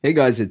Hey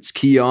guys, it's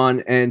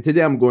Keon, and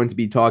today I'm going to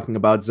be talking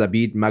about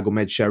Zabit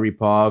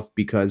Magomedsharipov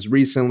because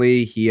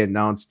recently he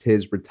announced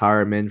his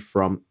retirement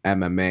from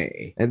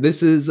MMA. And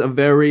this is a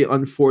very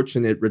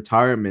unfortunate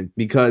retirement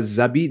because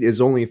Zabit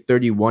is only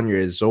 31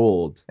 years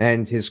old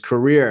and his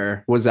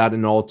career was at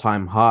an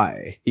all-time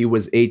high. He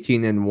was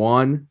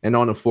 18-1 and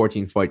on a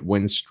 14-fight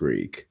win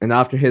streak. And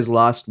after his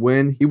last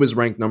win, he was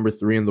ranked number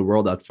 3 in the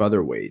world at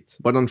featherweight.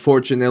 But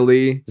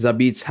unfortunately,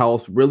 Zabit's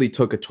health really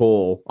took a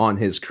toll on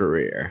his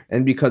career.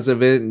 And because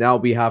of it, now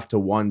we have to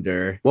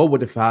wonder what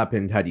would have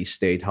happened had he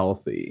stayed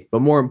healthy.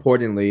 But more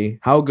importantly,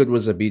 how good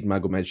was Zabit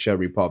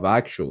Magomedsharipov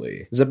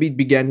actually? Zabit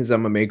began his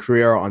MMA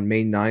career on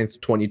May 9th,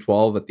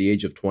 2012 at the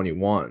age of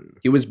 21.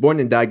 He was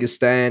born in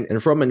Dagestan,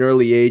 and from an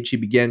early age he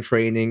began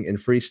training in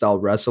freestyle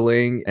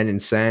wrestling and in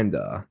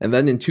Sanda. And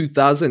then in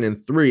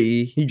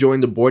 2003, he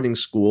joined a boarding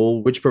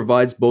school which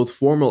provides both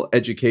formal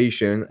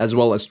education as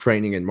well as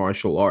training in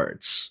martial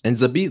arts. And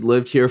Zabit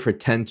lived here for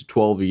 10 to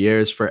 12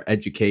 years for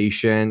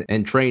education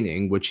and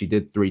training, which he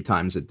did 3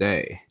 times a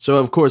day. So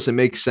of course it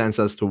makes sense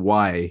as to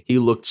why he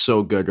looked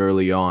so good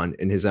early on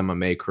in his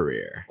MMA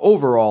career.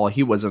 Overall,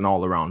 he was an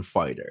all-around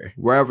fighter.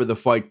 Wherever the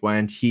fight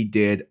went, he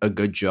did a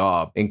good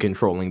job in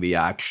controlling the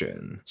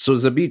action. So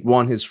Zabit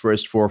won his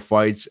first 4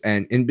 fights,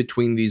 and in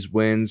between these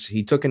wins,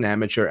 he took an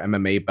amateur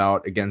MMA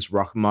bout against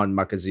Rahman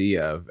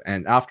Makaziev,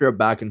 and after a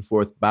back and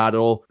forth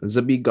battle,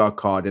 Zabit got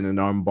caught in an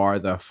armbar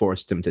that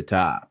forced him to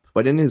tap.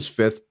 But in his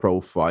 5th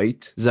pro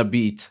fight,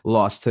 Zabit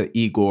lost to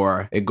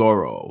Igor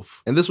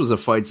Egorov. And this was a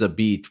fight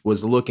Zabit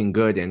was looking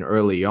good in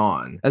early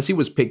on, as he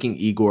was picking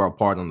Igor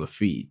apart on the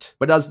feet.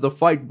 But as the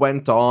fight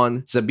went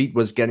on, Zabit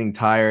was getting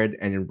tired,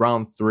 and in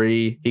round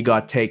 3, he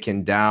got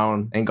taken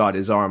down and got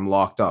his arm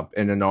locked up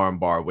in an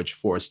armbar which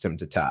forced him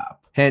to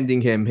tap,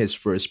 handing him his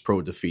first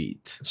pro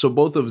defeat. So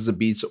both of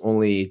Zabit's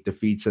only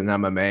defeats in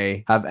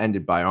MMA have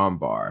ended by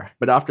armbar.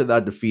 But after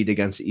that defeat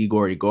against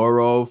Igor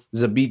Egorov,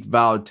 Zabit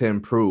vowed to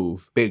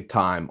improve big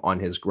time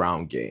on his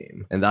ground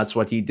game. And that's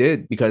what he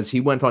did, because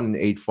he went on an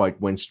 8-fight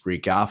win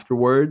streak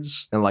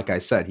afterwards. And like I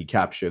said, he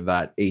captured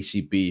that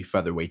ACB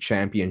featherweight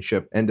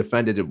championship and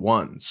defended it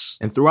once.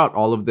 And throughout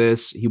all of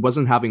this, he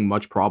wasn't having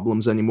much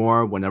problems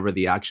anymore whenever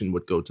the action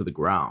would go to the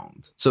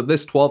ground. So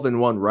this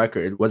 12-1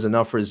 record was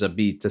enough for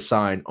Zabit to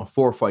sign a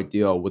 4-fight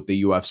deal with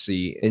the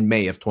UFC in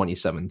May of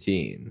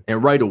 2017.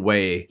 And right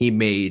away, he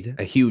made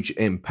a huge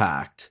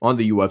impact on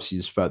the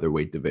UFC's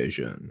featherweight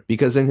division.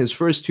 Because in his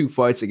first 2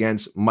 fights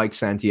against Mike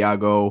Santiago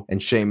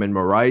and Shaman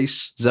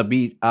Moraes,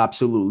 Zabit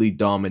absolutely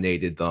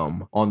dominated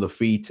them on the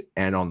feet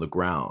and on the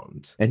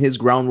ground. And his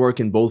groundwork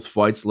in both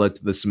fights led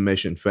to the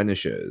submission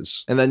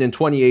finishes. And then in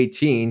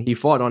 2018, he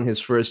fought on his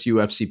first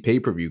UFC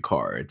pay-per-view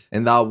card.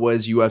 And that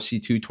was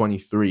UFC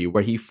 223,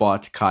 where he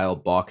fought Kyle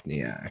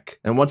Bochniak.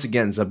 And once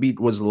again, Zabit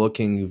was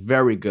looking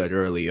very good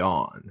early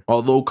on.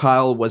 Although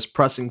Kyle was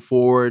pressing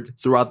forward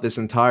throughout this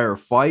entire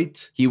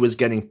fight, he was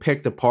getting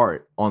picked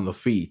apart on the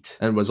feet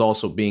and was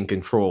also being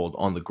controlled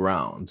on the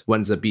ground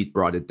when Zabit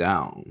brought it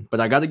down. But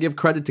I gotta give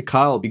credit to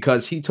Kyle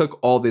because he took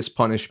all this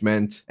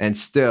punishment and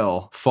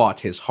still fought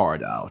his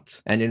heart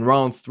out. And in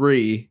round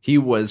 3, he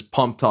was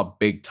pumped up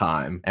big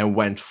time and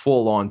went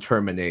full on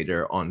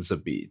Terminator on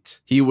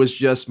Zabit. He was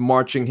just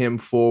marching him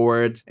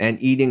forward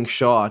and eating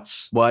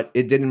shots, but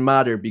it didn't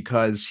matter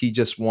because he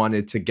just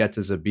wanted to get to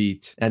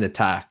Zabit and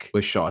attack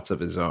with shots of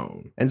his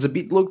own. And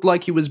Zabit looked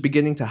like he was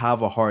beginning to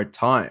have a hard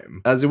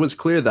time, as it was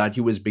clear that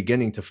he was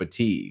beginning to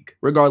fatigue.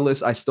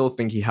 Regardless, I still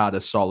think he had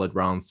a solid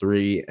round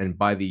 3, and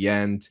by the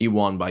end, he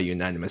won by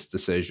unanimous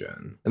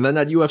decision. And then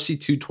at UFC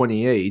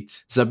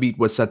 228, Zabit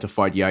was set to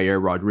fight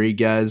Yair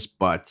Rodriguez,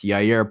 but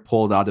Yair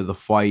pulled out of the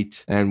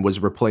fight and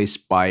was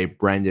replaced by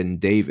Brandon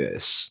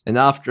Davis. And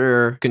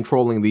after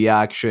controlling the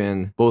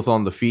action, both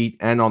on the feet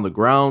and on the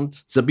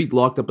ground, Zabit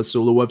locked up a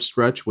solo web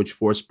stretch which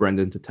forced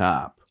Brendan to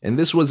tap. And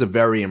this was a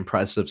very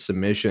impressive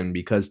submission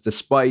because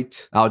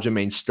despite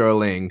Aljamain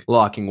Sterling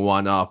locking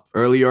one up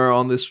earlier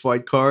on this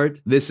fight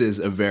card, this is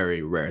a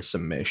very rare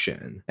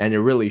submission. And it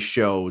really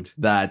showed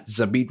that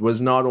Zabit was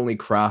not only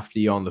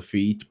crafty on the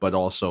feet, but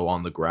also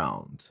on the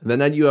ground.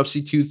 Then at UFC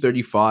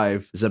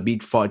 235,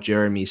 Zabit fought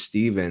Jeremy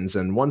Stevens,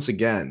 and once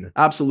again,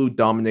 absolute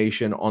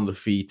domination on the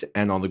feet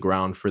and on the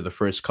ground for the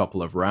first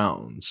couple of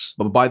rounds.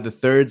 But by the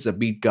 3rd,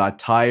 Zabit got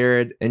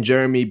tired, and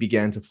Jeremy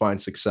began to find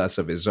success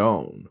of his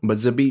own. But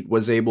Zabit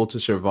was able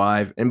to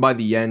survive, and by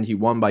the end, he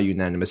won by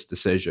unanimous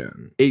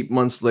decision. 8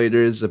 months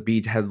later,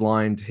 Zabit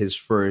headlined his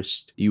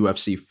first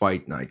UFC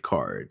Fight Night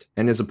card,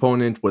 and his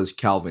opponent was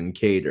Calvin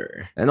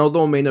Kattar. And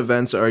although main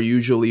events are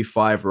usually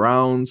 5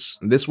 rounds,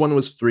 this one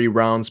was 3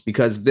 rounds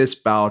because this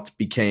bout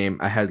became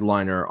a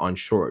headliner on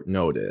short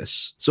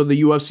notice. So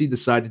the UFC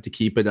decided to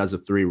keep it as a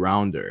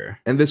 3-rounder.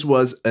 And this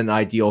was an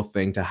ideal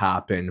thing to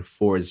happen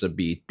for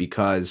Zabit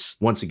because,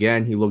 once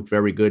again, he looked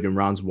very good in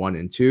rounds 1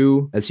 and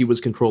 2, as he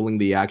was controlling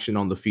the action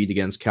on the feet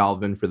against against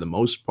Calvin for the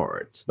most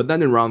part. But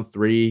then in round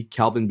 3,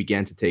 Calvin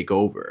began to take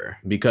over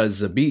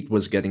because Zabit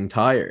was getting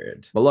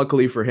tired. But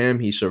luckily for him,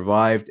 he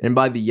survived, and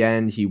by the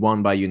end, he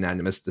won by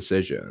unanimous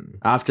decision.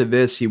 After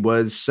this, he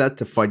was set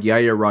to fight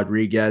Yair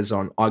Rodriguez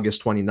on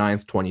August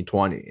 29th,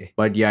 2020.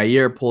 But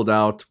Yair pulled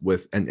out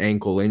with an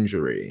ankle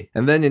injury.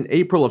 And then in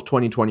April of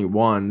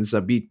 2021,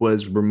 Zabit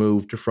was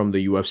removed from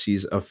the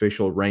UFC's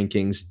official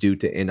rankings due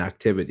to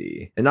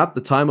inactivity. And at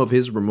the time of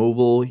his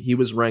removal, he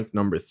was ranked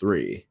number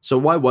 3. So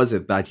why was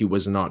it that he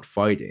was not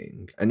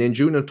fighting? And in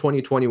June of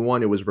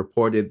 2021, it was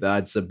reported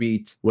that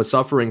Zabit was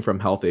suffering from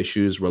health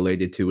issues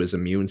related to his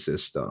immune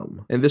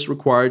system, and this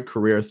required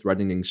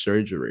career-threatening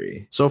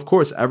surgery. So of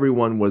course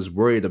everyone was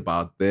worried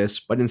about this,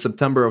 but in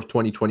September of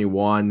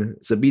 2021,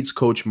 Zabit's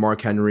coach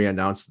Mark Henry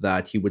announced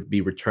that he would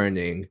be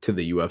returning to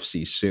the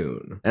UFC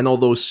soon. And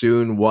although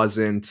soon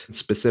wasn't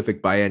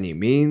specific by any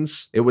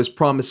means, it was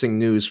promising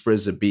news for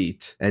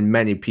Zabit, and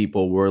many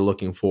people were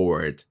looking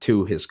forward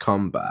to his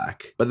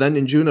comeback. But then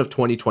in June of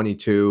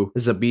 2022,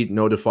 Zabit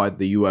notified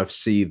the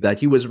UFC that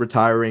he was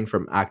retiring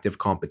from active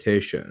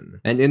competition.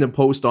 And in a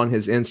post on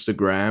his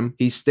Instagram,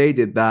 he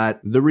stated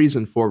that the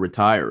reason for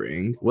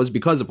retiring was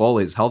because of all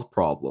his health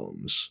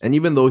problems. And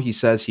even though he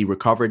says he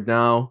recovered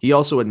now, he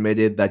also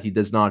admitted that he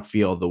does not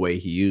feel the way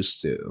he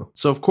used to.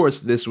 So of course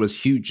this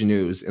was huge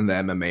news in the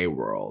MMA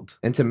world.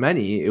 And to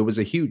many, it was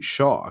a huge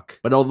shock.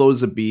 But although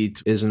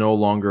Zabit is no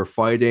longer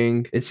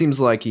fighting, it seems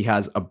like he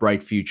has a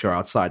bright future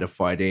outside of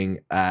fighting,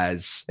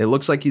 as it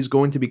looks like he's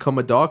going to become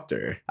a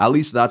doctor. At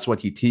least that's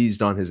what he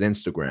teased on his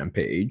Instagram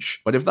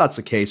page. But if that's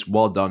the case,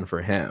 well done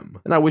for him.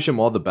 And I wish him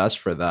all the best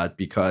for that,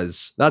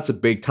 because that's a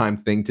big time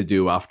thing to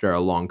do after a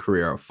long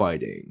career of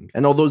fighting.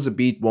 And although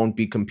Zabit won't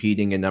be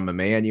competing in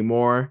MMA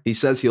anymore, he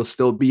says he'll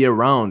still be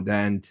around,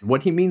 and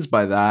what he means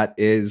by that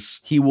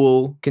is he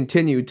will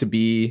continue to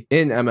be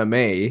in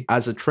MMA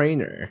as a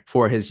trainer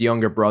for his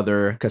younger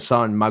brother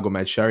Kassan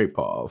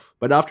Magomedsharipov.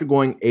 But after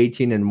going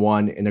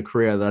 18-1 in a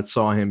career that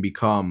saw him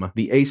become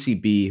the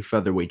ACB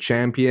featherweight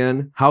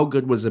champion, how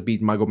good was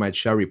Zabit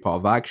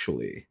Magomedsharipov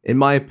actually? In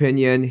my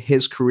opinion,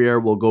 his career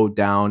will go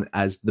down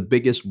as the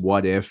biggest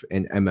what if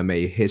in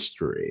MMA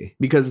history,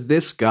 because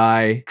this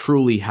guy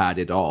truly had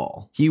it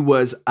all. He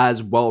was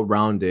as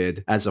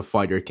well-rounded as a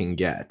fighter can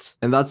get,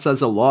 and that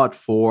says a lot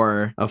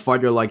for a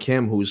fighter like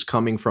him who's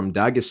coming from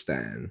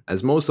Dagestan,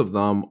 as most of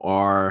them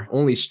are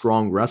only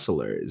strong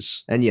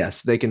wrestlers. And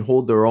yes, they can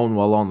hold their own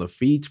while on the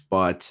feet,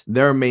 but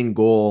their main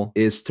goal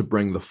is to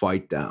bring the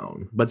fight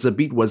down. But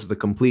Zabit was the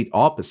complete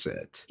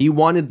opposite. He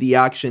wanted the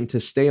action to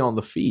stay on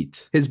the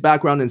feet. His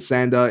background in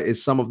Sanda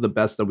is some of the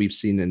best that we've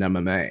seen in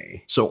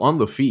MMA. So on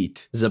the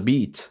feet,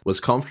 Zabit was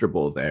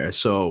comfortable there,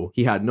 so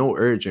he had no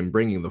urge in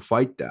bringing the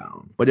fight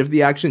down. But if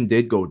the action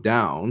did go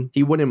down,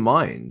 he wouldn't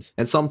mind.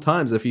 And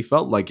sometimes if he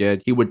felt like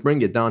it, he would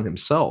bring it down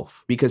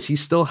himself, because he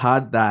still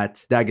had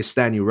that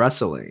Dagestani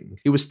wrestling.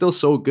 He was still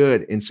so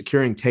good in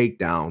securing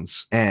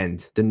takedowns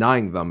and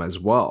denying them as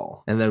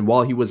well. And then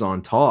while he was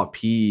on top,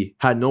 he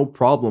had no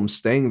problem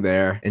staying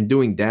there and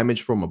doing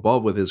damage from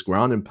above with his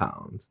ground and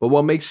pound. But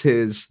what makes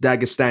his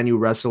Dagestani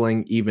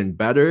wrestling even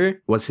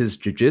better was his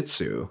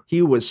jiu-jitsu.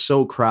 He was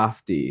so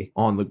crafty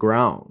on the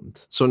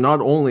ground. So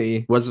not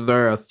only was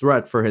there a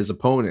threat for his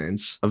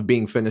opponents of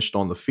being finished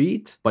on the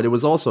feet, but it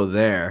was also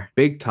there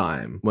big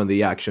time when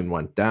the action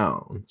went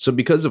down. So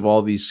because of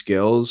all these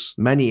skills,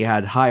 many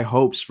had high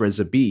hopes for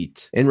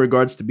Zabit in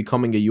regards to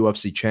becoming a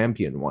UFC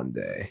champion one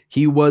day.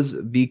 He was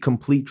the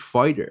complete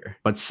fighter,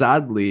 but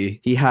sadly,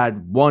 he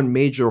had one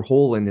major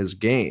hole in his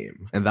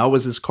game, and that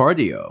was his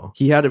cardio.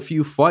 He had a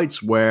few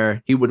fights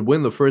where he would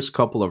win the first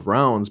couple of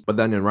rounds, but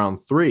then in round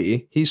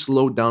 3, he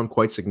slowed down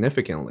quite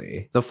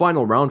significantly. The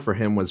final round for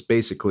him was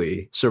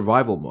basically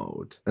survival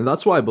mode, and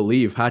that's why I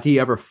believe had he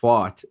ever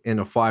fought in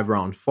a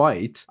 5-round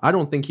fight, I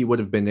don't think he would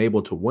have been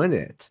able to win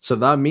it. So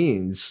that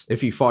means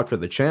if he fought for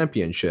the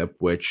championship,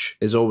 which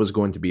is always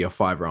going to be a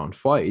 5-round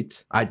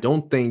fight, I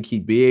don't think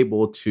he'd be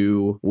able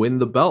to win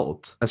the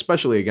belt,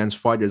 especially against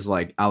fighters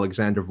like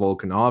Alexander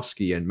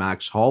Volkanovski and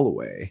Max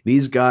Holloway.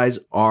 These guys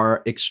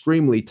are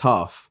extremely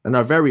tough and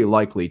are very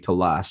likely to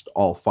last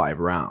all 5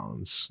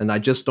 rounds. And I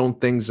just don't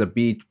think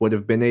Zabit would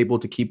have been able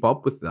to keep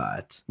up with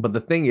that. But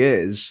the thing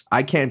is,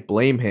 I can't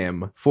blame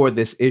him for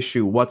this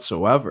issue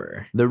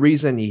whatsoever. The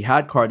reason he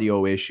had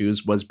cardio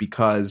issues was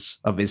because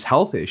of his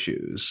health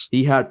issues.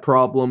 He had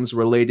problems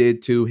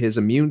related to his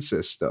immune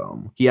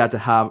system. He had to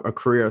have a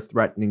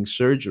career-threatening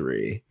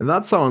surgery. And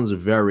that sounds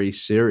very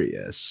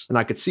serious. And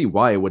I could see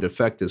why it would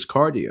affect his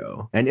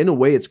cardio. And in a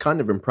way, it's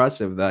kind of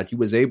impressive that he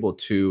was able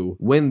to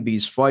win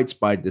these fights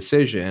by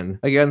decision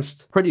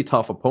against pretty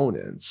tough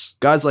opponents.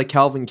 Guys like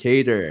Calvin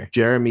Kattar,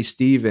 Jeremy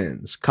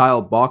Stevens,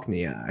 Kyle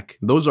Bochniak,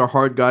 those are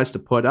hard guys to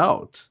put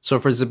out. So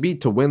for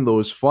Zabit to win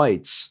those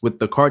fights with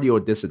the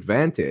cardio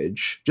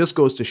disadvantage just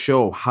goes to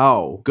show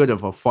how good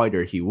of a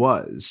fighter he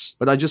was.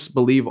 But I just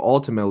believe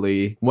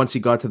ultimately, once he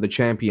got to the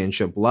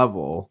championship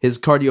level, his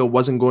cardio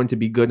wasn't going to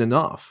be good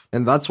enough.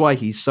 And that's why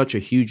he's such a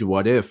huge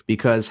what if,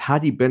 because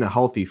had he been a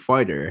healthy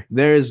fighter,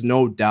 there is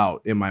no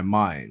doubt in my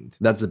mind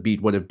that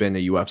Zabit would have been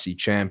a UFC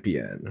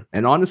champion. And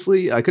And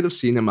honestly, I could have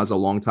seen him as a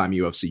longtime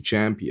UFC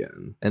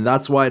champion. And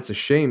that's why it's a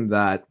shame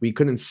that we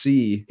couldn't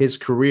see his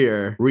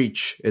career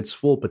reach its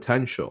full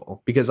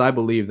potential, because I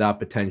believe that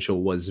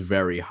potential was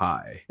very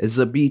high.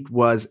 Zabit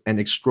was an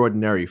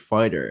extraordinary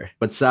fighter,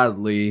 but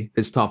sadly,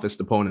 his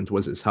toughest opponent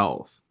was his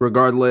health.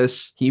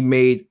 Regardless, he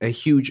made a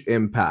huge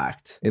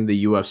impact in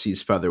the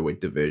UFC's featherweight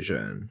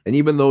division. And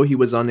even though he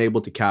was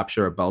unable to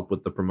capture a belt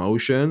with the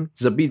promotion,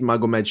 Zabit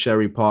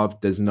Magomedsharipov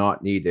does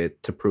not need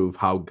it to prove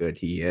how good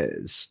he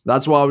is.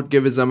 That's why I would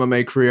give his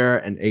MMA career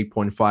an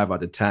 8.5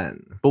 out of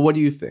 10. But what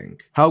do you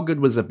think? How good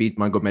was Zabit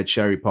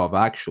Magomedsharipov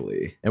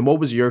actually? And what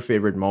was your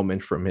favorite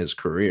moment from his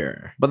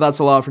career? But that's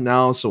a lot for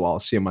now, so I'll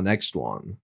see you in my next one.